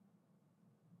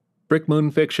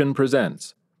Brickmoon Fiction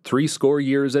presents 60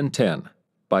 Years and 10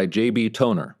 by J.B.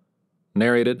 Toner.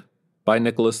 Narrated by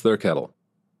Nicholas Thurkettle.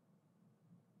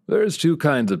 There's two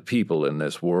kinds of people in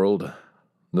this world.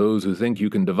 Those who think you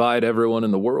can divide everyone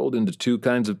in the world into two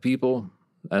kinds of people,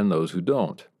 and those who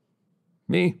don't.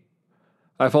 Me?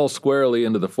 I fall squarely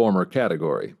into the former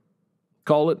category.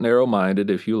 Call it narrow-minded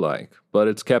if you like, but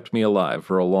it's kept me alive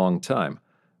for a long time,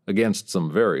 against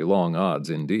some very long odds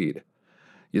indeed.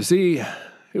 You see,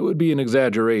 it would be an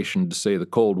exaggeration to say the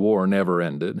Cold War never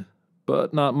ended,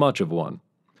 but not much of one.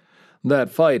 That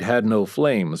fight had no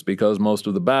flames because most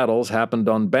of the battles happened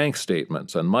on bank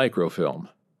statements and microfilm.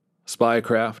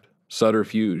 Spycraft,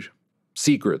 subterfuge,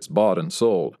 secrets bought and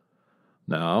sold.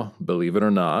 Now, believe it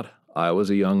or not, I was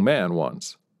a young man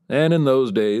once, and in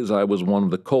those days I was one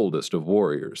of the coldest of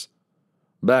warriors.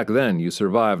 Back then you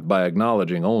survived by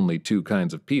acknowledging only two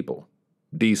kinds of people: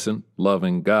 decent,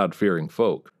 loving, God-fearing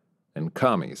folk, and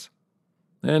commies.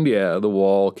 And yeah, the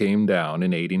wall came down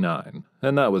in '89,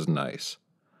 and that was nice.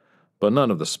 But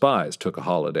none of the spies took a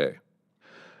holiday.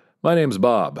 My name's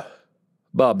Bob.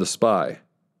 Bob the Spy.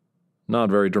 Not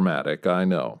very dramatic, I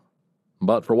know.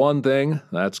 But for one thing,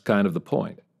 that's kind of the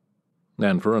point.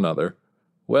 And for another,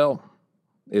 well,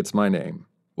 it's my name.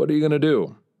 What are you going to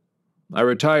do? I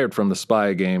retired from the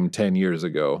spy game 10 years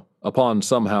ago, upon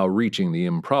somehow reaching the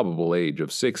improbable age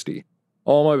of 60.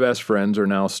 All my best friends are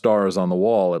now stars on the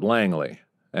wall at Langley,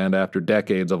 and after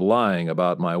decades of lying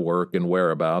about my work and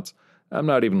whereabouts, I'm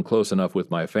not even close enough with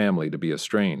my family to be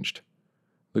estranged.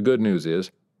 The good news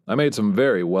is, I made some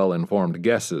very well-informed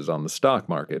guesses on the stock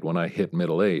market when I hit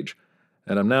middle age,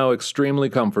 and I'm now extremely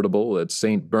comfortable at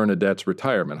St. Bernadette's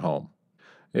retirement home.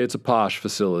 It's a posh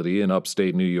facility in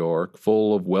upstate New York,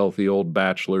 full of wealthy old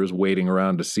bachelors waiting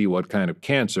around to see what kind of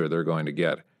cancer they're going to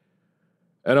get.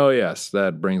 And oh yes,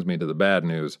 that brings me to the bad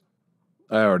news.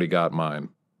 I already got mine.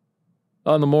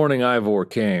 On the morning Ivor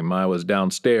came, I was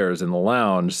downstairs in the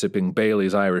lounge sipping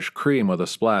Bailey's Irish Cream with a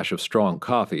splash of strong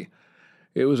coffee.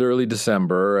 It was early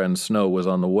December, and snow was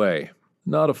on the way.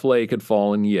 Not a flake had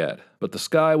fallen yet, but the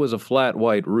sky was a flat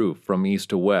white roof from east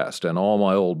to west, and all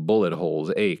my old bullet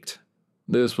holes ached.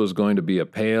 This was going to be a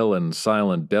pale and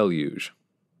silent deluge.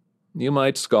 You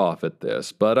might scoff at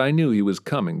this, but I knew he was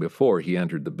coming before he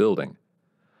entered the building.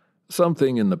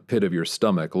 Something in the pit of your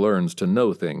stomach learns to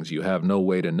know things you have no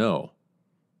way to know.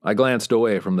 I glanced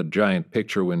away from the giant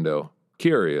picture window,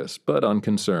 curious but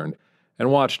unconcerned, and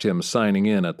watched him signing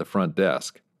in at the front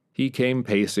desk. He came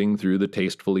pacing through the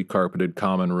tastefully carpeted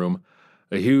common room,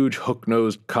 a huge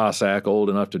hook-nosed Cossack old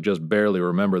enough to just barely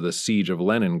remember the siege of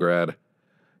Leningrad.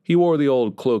 He wore the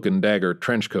old cloak-and-dagger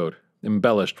trench coat,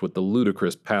 embellished with the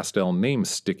ludicrous pastel name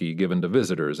sticky given to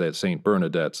visitors at St.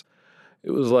 Bernadette's. It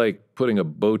was like putting a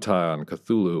bow tie on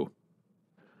Cthulhu.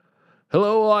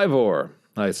 "Hello, Ivor,"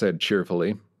 I said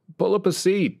cheerfully. "Pull up a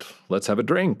seat. Let's have a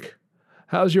drink.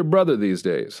 How's your brother these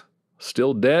days?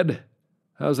 Still dead?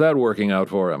 How's that working out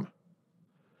for him?"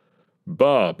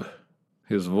 "Bob,"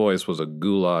 his voice was a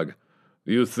gulag,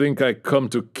 "you think I come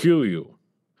to kill you?"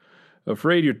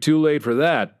 "Afraid you're too late for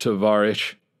that,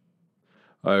 Tovarish."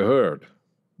 "I heard.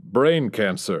 Brain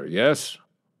cancer, yes?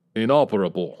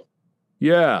 Inoperable."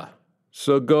 "Yeah.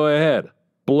 So go ahead,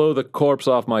 blow the corpse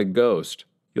off my ghost.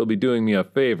 You'll be doing me a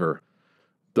favor."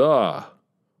 "Duh.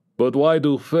 But why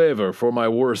do favor for my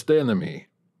worst enemy?"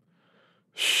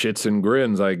 "Shits and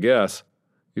grins, I guess.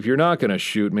 If you're not going to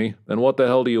shoot me, then what the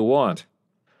hell do you want?"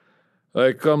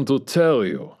 "I come to tell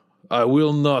you, I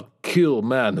will not kill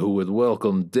man who would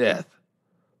welcome death.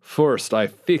 First I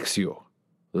fix you,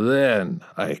 then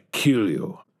I kill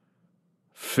you."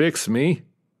 "Fix me?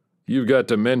 You've got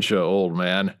dementia, old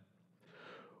man."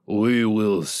 "We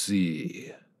will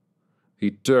see."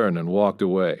 He turned and walked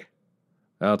away.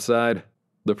 Outside,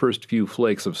 the first few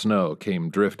flakes of snow came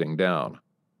drifting down.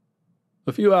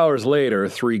 A few hours later,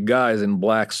 3 guys in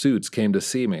black suits came to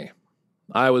see me.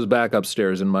 I was back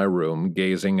upstairs in my room,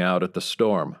 gazing out at the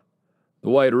storm. The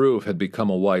white roof had become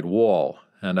a white wall,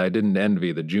 and I didn't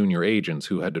envy the junior agents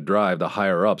who had to drive the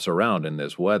higher-ups around in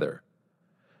this weather.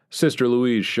 Sister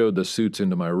Louise showed the suits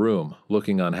into my room,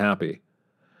 looking unhappy.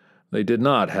 They did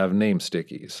not have name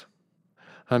stickies.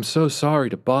 "I'm so sorry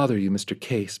to bother you, Mr.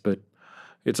 Case, but—"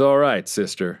 "It's all right,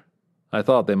 sister. I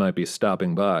thought they might be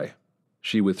stopping by."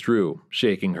 She withdrew,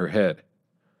 shaking her head.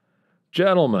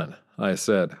 "Gentlemen," I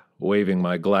said, waving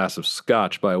my glass of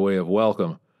scotch by way of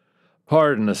welcome.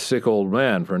 "Pardon a sick old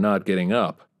man for not getting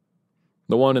up."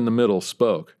 The one in the middle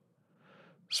spoke.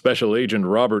 "Special Agent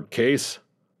Robert Case?"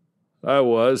 "I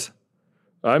was.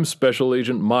 I'm Special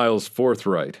Agent Miles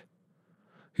Forthright."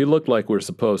 He looked like we're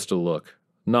supposed to look.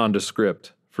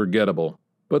 Nondescript, forgettable.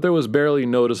 but there was barely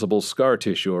noticeable scar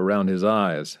tissue around his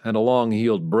eyes and a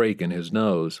long-healed break in his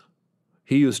nose.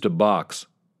 He used to box.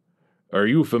 "Are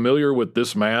you familiar with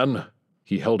this man?"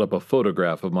 He held up a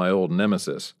photograph of my old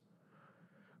nemesis.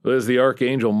 "Is the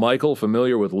Archangel Michael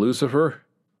familiar with Lucifer?"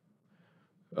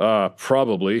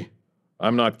 Probably.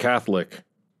 I'm not Catholic."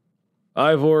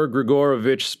 "Ivor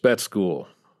Grigorovich Spetskul.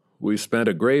 We spent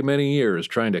a great many years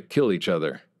trying to kill each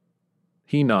other."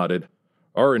 He nodded.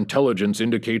 "Our intelligence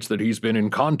indicates that he's been in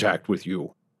contact with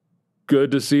you."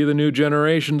 "Good to see the new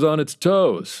generation's on its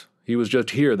toes. He was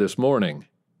just here this morning."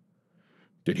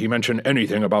 "Did he mention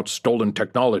anything about stolen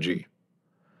technology?"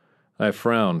 I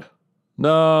frowned.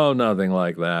 "No, nothing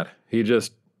like that. He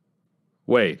just...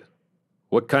 Wait,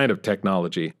 what kind of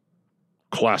technology?"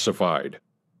 "Classified."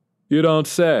 "You don't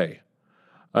say.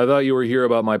 I thought you were here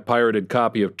about my pirated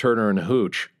copy of Turner and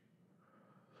Hooch."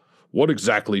 "What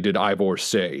exactly did Ivor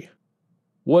say?"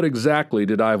 "What exactly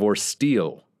did Ivor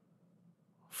steal?"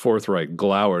 Forthright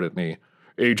glowered at me.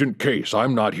 "Agent Case,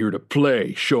 I'm not here to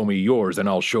play. Show me yours and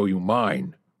I'll show you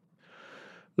mine."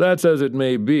 "That's as it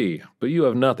may be, but you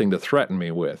have nothing to threaten me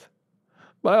with.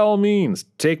 By all means,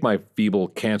 take my feeble,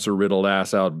 cancer-riddled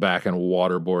ass out back and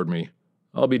waterboard me.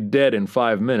 I'll be dead in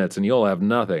 5 minutes and you'll have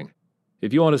nothing.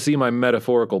 If you want to see my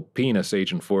metaphorical penis,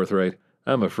 Agent Forthright,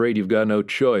 I'm afraid you've got no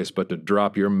choice but to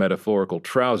drop your metaphorical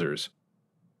trousers."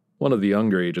 One of the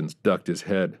younger agents ducked his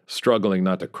head, struggling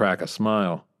not to crack a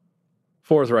smile.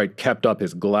 Forthright kept up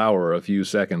his glower a few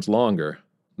seconds longer,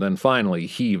 then finally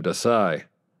heaved a sigh.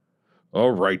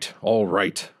 All right.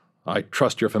 I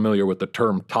trust you're familiar with the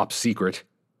term top secret."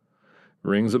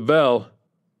 "Rings a bell."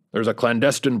 "There's a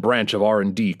clandestine branch of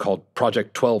R&D called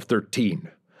Project 1213.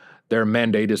 Their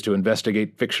mandate is to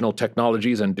investigate fictional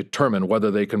technologies and determine whether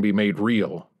they can be made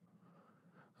real."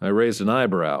 I raised an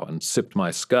eyebrow and sipped my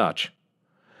scotch.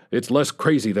 "It's less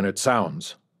crazy than it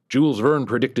sounds. Jules Verne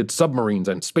predicted submarines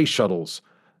and space shuttles.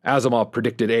 Asimov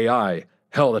predicted AI.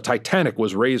 Hell, the Titanic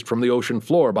was raised from the ocean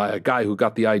floor by a guy who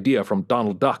got the idea from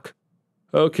Donald Duck."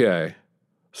 "Okay.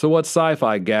 So what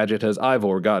sci-fi gadget has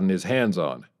Ivor gotten his hands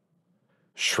on?"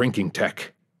 "Shrinking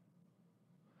tech."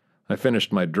 I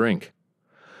finished my drink.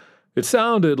 "It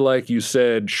sounded like you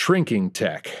said shrinking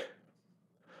tech."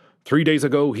 3 days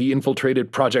ago, he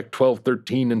infiltrated Project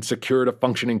 1213 and secured a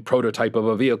functioning prototype of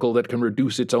a vehicle that can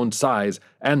reduce its own size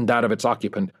and that of its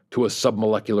occupant to a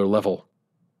submolecular level.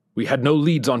 We had no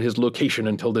leads on his location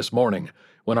until this morning,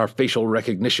 when our facial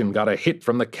recognition got a hit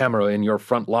from the camera in your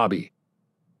front lobby."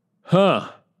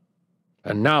 "Huh.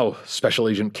 And now, Special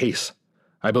Agent Case,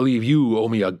 I believe you owe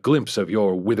me a glimpse of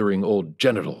your withering old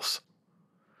genitals."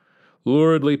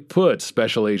 "Luridly put,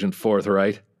 Special Agent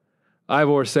Forthright.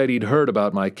 Ivor said he'd heard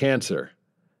about my cancer.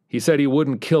 He said he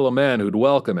wouldn't kill a man who'd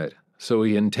welcome it, so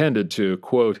he intended to,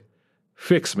 quote,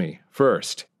 fix me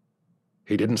first."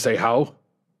 "He didn't say how?"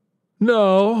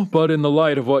 "No, but in the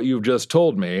light of what you've just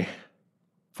told me..."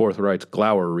 Forthright's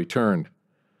glower returned.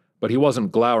 But he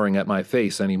wasn't glowering at my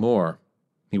face anymore.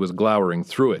 He was glowering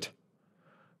through it.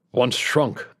 "Once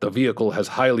shrunk, the vehicle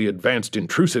has highly advanced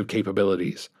intrusive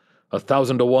capabilities.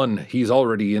 1,000 to 1, he's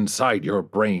already inside your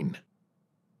brain."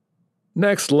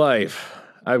 Next life,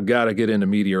 I've got to get into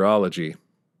meteorology.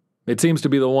 It seems to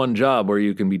be the one job where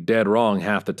you can be dead wrong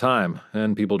half the time,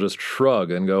 and people just shrug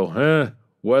and go,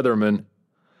 weatherman.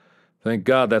 Thank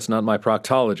God that's not my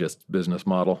proctologist's business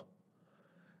model.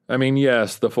 I mean,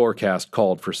 yes, the forecast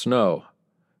called for snow,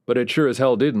 but it sure as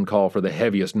hell didn't call for the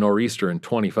heaviest nor'easter in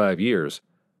 25 years.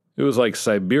 It was like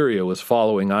Siberia was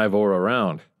following Ivor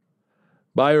around.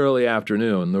 By early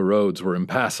afternoon, the roads were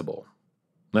impassable.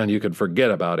 And you could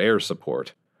forget about air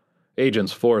support.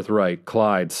 Agents Forthright,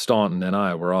 Clyde, Staunton, and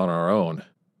I were on our own.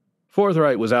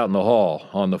 Forthright was out in the hall,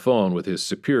 on the phone with his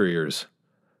superiors.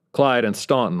 Clyde and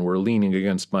Staunton were leaning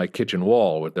against my kitchen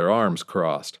wall with their arms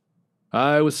crossed.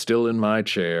 I was still in my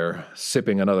chair,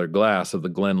 sipping another glass of the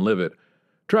Glenlivet,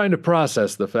 trying to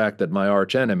process the fact that my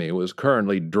archenemy was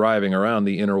currently driving around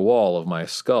the inner wall of my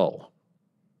skull.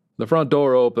 The front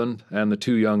door opened, and the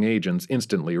two young agents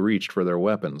instantly reached for their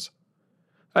weapons.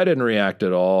 I didn't react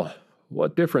at all.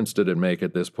 What difference did it make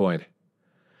at this point?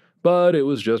 But it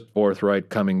was just Forthright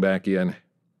coming back in.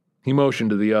 He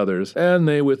motioned to the others, and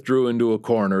they withdrew into a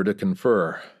corner to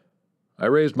confer. I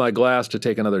raised my glass to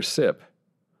take another sip.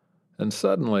 And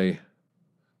suddenly,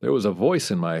 there was a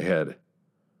voice in my head,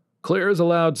 clear as a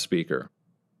loudspeaker.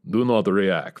 "Do not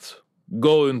react.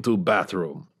 Go into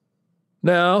bathroom."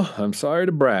 Now, I'm sorry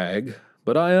to brag,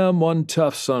 but I am one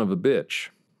tough son of a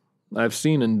bitch. I've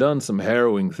seen and done some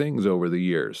harrowing things over the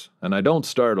years, and I don't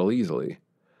startle easily.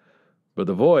 but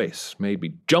the voice made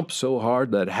me jump so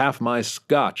hard that half my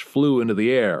scotch flew into the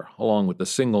air, along with the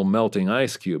single melting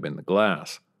ice cube in the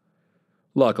glass.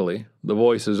 Luckily, the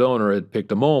voice's owner had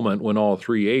picked a moment when all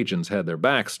three agents had their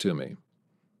backs to me.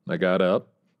 I got up,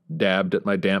 dabbed at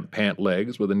my damp pant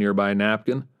legs with a nearby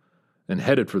napkin, and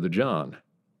headed for the John.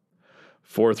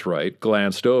 Forthright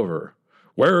glanced over.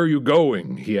 "Where are you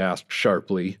going?" he asked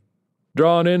sharply.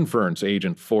 "Draw an inference,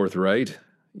 Agent Forthright.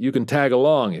 You can tag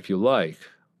along if you like,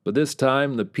 but this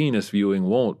time the penis viewing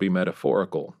won't be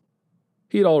metaphorical."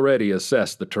 He'd already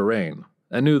assessed the terrain,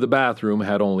 and knew the bathroom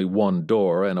had only one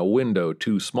door and a window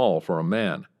too small for a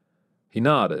man. He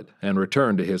nodded and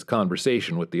returned to his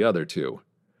conversation with the other two.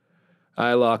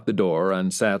 I locked the door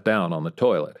and sat down on the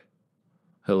toilet.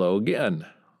 "Hello again,"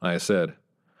 I said.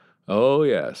 Oh,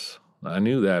 yes, I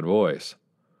knew that voice.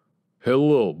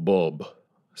 "Hello, Bob,"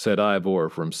 said Ivor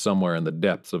from somewhere in the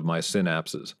depths of my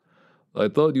synapses. "I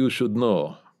thought you should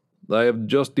know. I have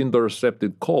just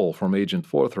intercepted call from Agent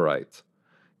Forthright.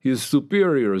 His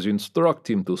superiors instruct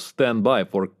him to stand by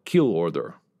for kill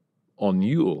order. On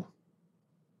you."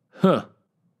 "Huh.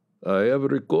 I have a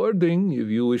recording if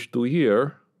you wish to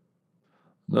hear."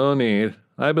 "No need.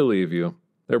 I believe you.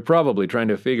 They're probably trying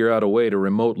to figure out a way to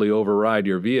remotely override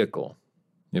your vehicle.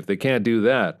 If they can't do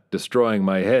that, destroying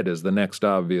my head is the next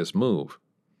obvious move.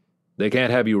 They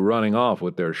can't have you running off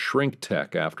with their shrink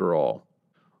tech, after all."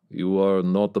 "You are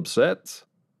not upset?"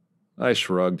 I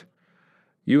shrugged.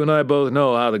 "You and I both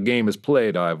know how the game is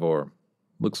played, Ivor.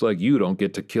 Looks like you don't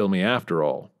get to kill me after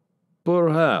all."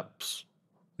 "Perhaps.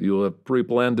 You have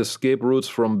pre-planned escape routes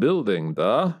from building,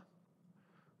 duh?"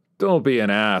 "Don't be an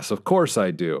ass, of course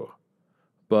I do.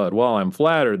 But while I'm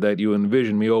flattered that you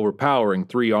envision me overpowering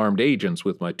 3 armed agents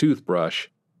with my toothbrush..."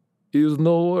 "Is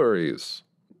no worries.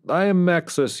 I am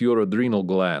access your adrenal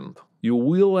gland. You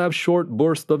will have short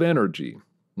bursts of energy.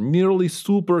 Nearly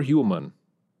superhuman."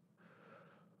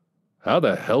 "How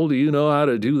the hell do you know how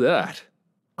to do that?"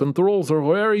 "Controls are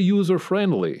very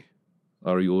user-friendly.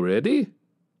 Are you ready?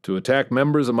 To attack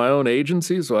members of my own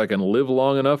agency so I can live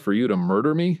long enough for you to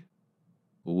murder me?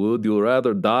 Would you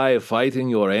rather die fighting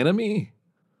your enemy?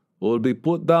 Or be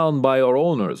put down by your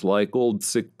owners like old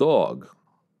sick dog?"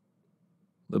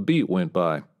 The beat went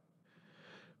by.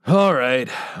 "All right,"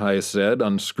 I said,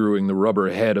 unscrewing the rubber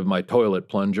head of my toilet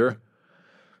plunger.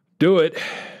 "Do it.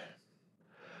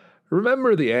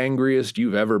 Remember the angriest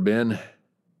you've ever been?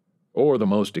 Or the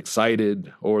most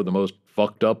excited, or the most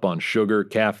fucked up on sugar,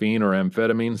 caffeine, or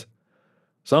amphetamines?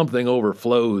 Something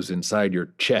overflows inside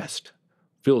your chest,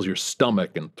 fills your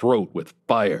stomach and throat with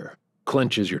fire,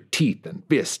 clenches your teeth and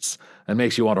fists, and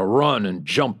makes you want to run and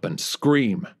jump and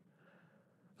scream.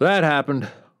 That happened,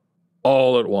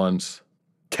 all at once,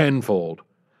 tenfold.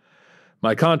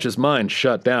 My conscious mind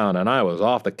shut down, and I was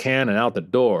off the can and out the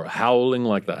door, howling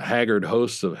like the haggard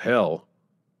hosts of hell.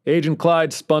 Agent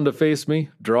Clyde spun to face me,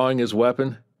 drawing his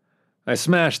weapon. I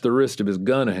smashed the wrist of his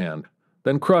gun hand,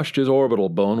 then crushed his orbital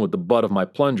bone with the butt of my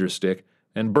plunger stick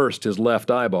and burst his left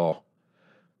eyeball.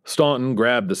 Staunton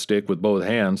grabbed the stick with both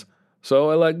hands, so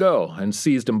I let go and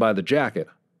seized him by the jacket,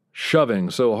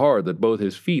 shoving so hard that both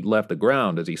his feet left the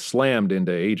ground as he slammed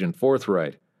into Agent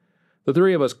Forthright. The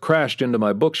 3 of us crashed into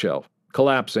my bookshelf,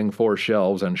 collapsing 4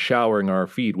 shelves and showering our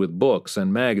feet with books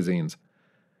and magazines.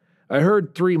 I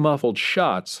heard 3 muffled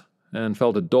shots and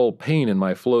felt a dull pain in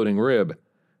my floating rib,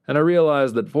 and I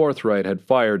realized that Forthright had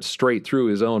fired straight through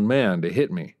his own man to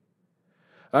hit me.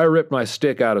 I ripped my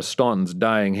stick out of Staunton's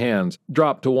dying hands,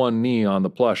 dropped to one knee on the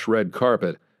plush red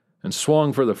carpet, and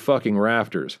swung for the fucking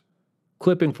rafters,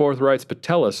 clipping Forthright's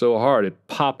patella so hard it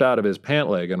popped out of his pant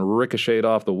leg and ricocheted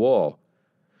off the wall.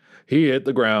 He hit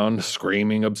the ground,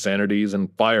 screaming obscenities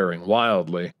and firing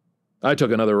wildly. I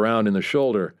took another round in the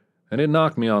shoulder, and it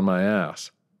knocked me on my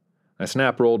ass. I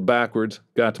snap-rolled backwards,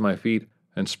 got to my feet,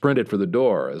 and sprinted for the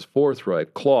door as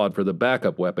Forthright clawed for the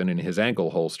backup weapon in his ankle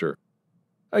holster.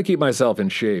 I keep myself in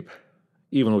shape.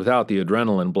 Even without the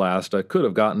adrenaline blast, I could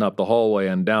have gotten up the hallway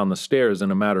and down the stairs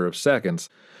in a matter of seconds.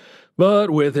 But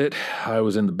with it, I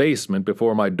was in the basement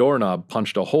before my doorknob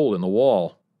punched a hole in the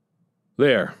wall.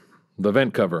 There, the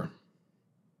vent cover.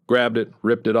 Grabbed it,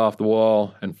 ripped it off the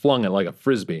wall, and flung it like a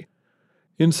frisbee.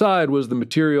 Inside was the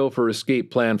material for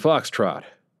Escape Plan Foxtrot,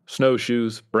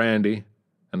 snowshoes, brandy,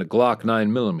 and a Glock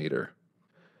 9mm.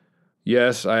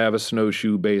 Yes, I have a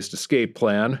snowshoe-based escape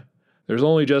plan. There's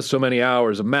only just so many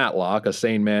hours of Matlock a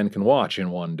sane man can watch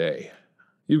in one day.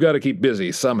 You've got to keep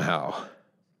busy somehow.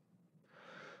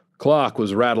 Clock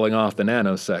was rattling off the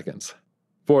nanoseconds.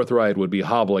 Forthright would be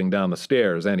hobbling down the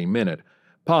stairs any minute,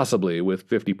 possibly with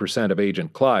 50% of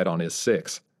Agent Clyde on his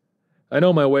 6. I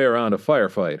know my way around a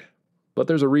firefight, but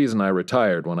there's a reason I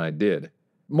retired when I did.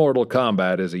 Mortal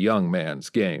Kombat is a young man's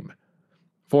game.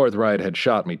 Forthright had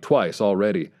shot me twice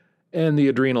already, and the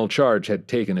adrenal charge had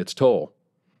taken its toll.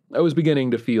 I was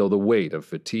beginning to feel the weight of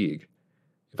fatigue.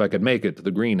 If I could make it to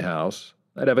the greenhouse,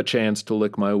 I'd have a chance to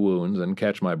lick my wounds and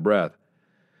catch my breath.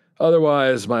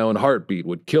 Otherwise, my own heartbeat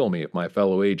would kill me if my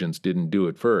fellow agents didn't do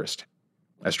it first.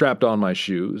 I strapped on my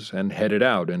shoes and headed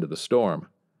out into the storm.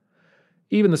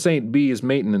 Even the St. B's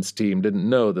maintenance team didn't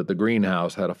know that the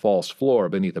greenhouse had a false floor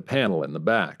beneath a panel in the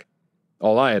back.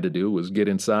 All I had to do was get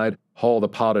inside, haul the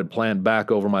potted plant back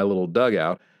over my little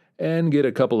dugout, and get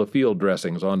a couple of field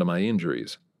dressings onto my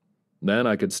injuries. Then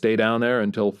I could stay down there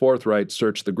until Forthright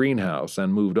searched the greenhouse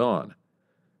and moved on.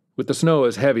 With the snow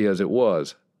as heavy as it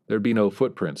was, there'd be no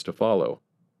footprints to follow.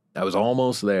 I was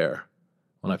almost there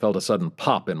when I felt a sudden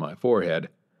pop in my forehead,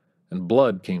 and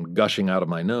blood came gushing out of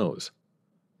my nose.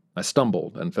 I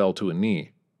stumbled and fell to a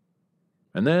knee.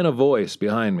 And then a voice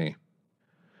behind me.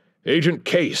 "Agent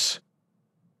Case!"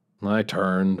 I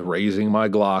turned, raising my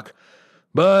Glock,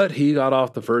 but he got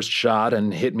off the first shot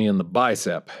and hit me in the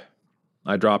bicep.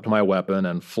 I dropped my weapon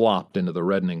and flopped into the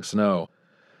reddening snow.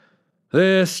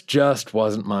 This just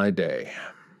wasn't my day.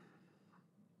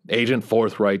 Agent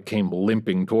Forthright came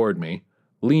limping toward me,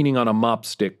 leaning on a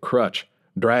mopstick crutch,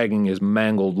 dragging his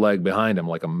mangled leg behind him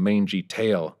like a mangy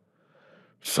tail.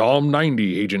 "Psalm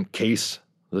 90, Agent Case.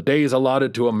 The days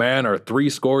allotted to a man are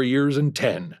 70 years and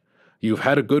 10. You've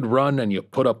had a good run and you've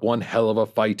put up one hell of a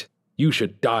fight. You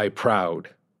should die proud.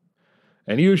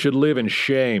 And you should live in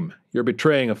shame. You're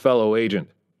betraying a fellow agent."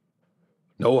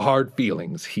 "No hard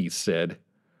feelings," he said.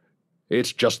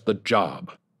 "It's just the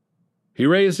job." He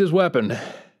raised his weapon,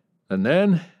 and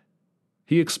then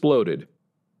he exploded.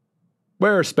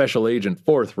 Where Special Agent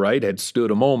Forthright had stood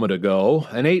a moment ago,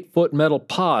 an 8-foot metal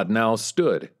pod now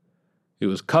stood. It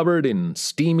was covered in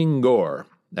steaming gore,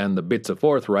 and the bits of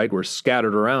Forthright were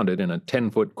scattered around it in a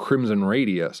 10-foot crimson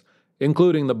radius,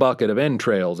 including the bucket of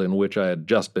entrails in which I had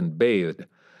just been bathed.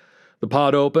 The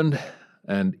pod opened,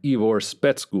 and Ivor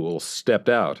Spetsgul stepped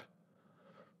out.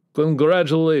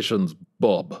 "Congratulations,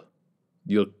 Bob.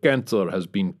 Your cancer has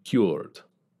been cured."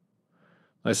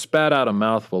 I spat out a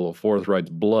mouthful of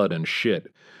Forthright's blood and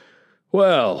shit.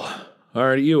 "Well,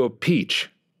 aren't you a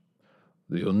peach?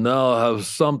 You now have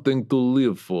something to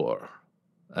live for.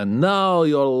 And now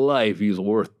your life is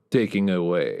worth taking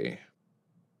away."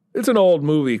 It's an old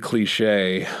movie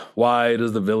cliche. Why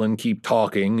does the villain keep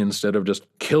talking instead of just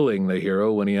killing the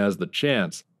hero when he has the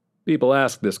chance? People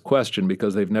ask this question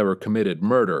because they've never committed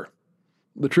murder.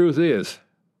 The truth is,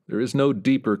 there is no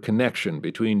deeper connection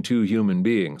between two human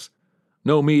beings.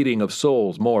 No meeting of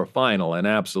souls more final and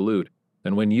absolute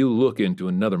than when you look into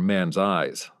another man's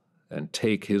eyes and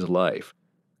take his life.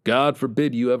 God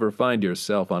forbid you ever find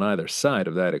yourself on either side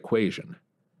of that equation.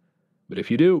 But if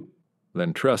you do,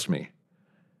 then trust me,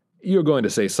 you're going to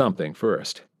say something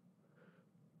first.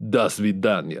 "Das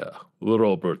Vidanya,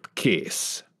 Robert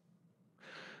Case."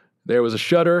 There was a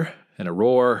shudder and a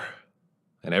roar,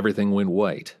 and everything went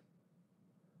white.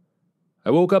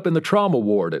 I woke up in the trauma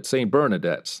ward at St.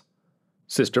 Bernadette's.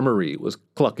 Sister Marie was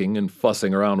clucking and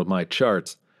fussing around with my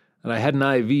charts, and I had an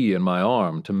IV in my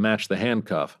arm to match the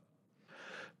handcuff.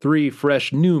 3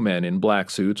 fresh new men in black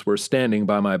suits were standing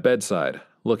by my bedside,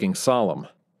 looking solemn.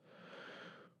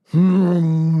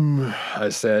 I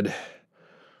said.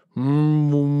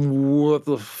 What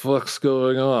the fuck's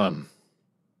going on?"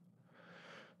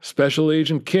 "Special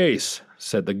Agent Case,"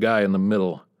 said the guy in the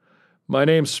middle. "My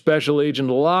name's Special Agent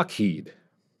Lockheed."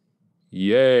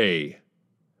 "Yay.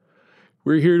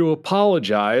 We're here to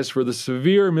apologize for the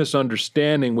severe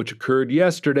misunderstanding which occurred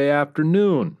yesterday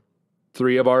afternoon.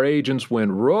 3 of our agents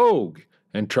went rogue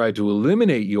and tried to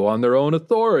eliminate you on their own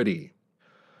authority."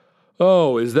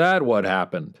 "Oh, is that what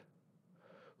happened?"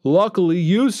 "Luckily,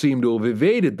 you seem to have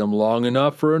evaded them long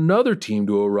enough for another team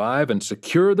to arrive and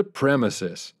secure the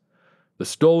premises. The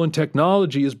stolen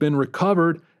technology has been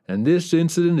recovered, and this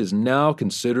incident is now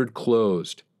considered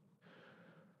closed."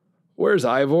 "Where's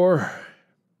Ivor?"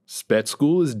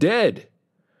 "Spetsgul is dead.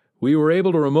 We were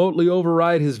able to remotely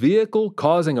override his vehicle,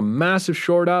 causing a massive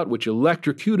short-out which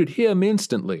electrocuted him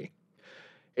instantly.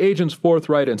 Agents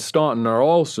Forthright and Staunton are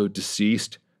also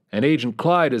deceased, and Agent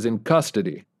Clyde is in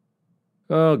custody."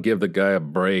 "Oh, give the guy a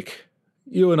break.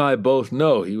 You and I both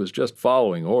know he was just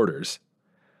following orders."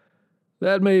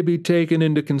 "That may be taken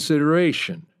into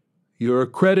consideration. You're a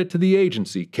credit to the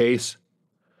agency, Case."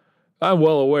 "I'm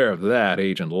well aware of that,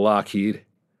 Agent Lockheed.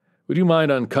 Would you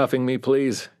mind uncuffing me,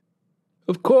 please?"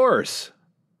 "Of course."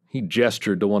 He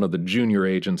gestured to one of the junior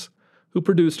agents, who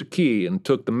produced a key and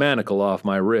took the manacle off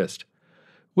my wrist.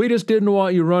 "We just didn't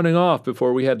want you running off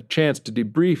before we had a chance to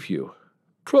debrief you.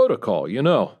 Protocol, you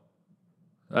know."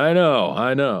 I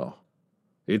know.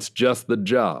 It's just the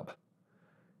job.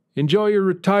 Enjoy your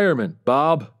retirement,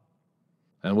 Bob."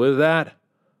 And with that,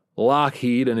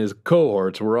 Lockheed and his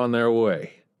cohorts were on their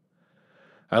way.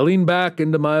 I leaned back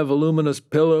into my voluminous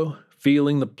pillow,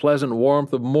 feeling the pleasant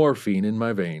warmth of morphine in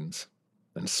my veins,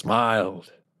 and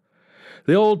smiled.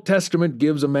 The Old Testament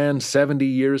gives a man 70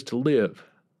 years to live,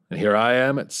 and here I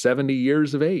am at 70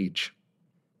 years of age.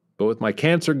 But with my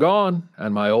cancer gone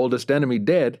and my oldest enemy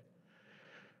dead,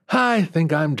 I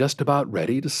think I'm just about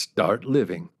ready to start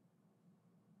living.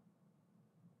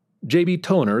 J.B.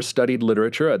 Toner studied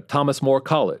literature at Thomas More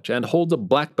College and holds a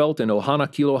black belt in Ohana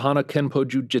Kilohana Kenpo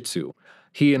Jiu-Jitsu.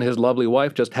 He and his lovely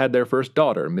wife just had their first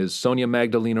daughter, Ms. Sonia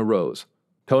Magdalena Rose.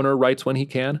 Toner writes when he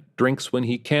can, drinks when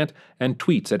he can't, and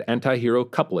tweets at Antihero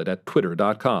Couplet at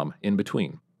twitter.com in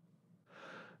between.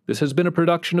 This has been a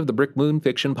production of the Brick Moon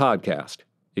Fiction Podcast.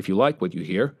 If you like what you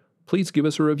hear, please give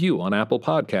us a review on Apple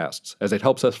Podcasts, as it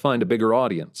helps us find a bigger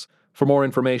audience. For more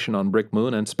information on Brick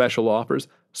Moon and special offers,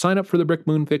 sign up for the Brick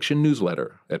Moon Fiction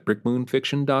newsletter at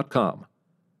brickmoonfiction.com.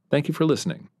 Thank you for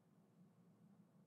listening.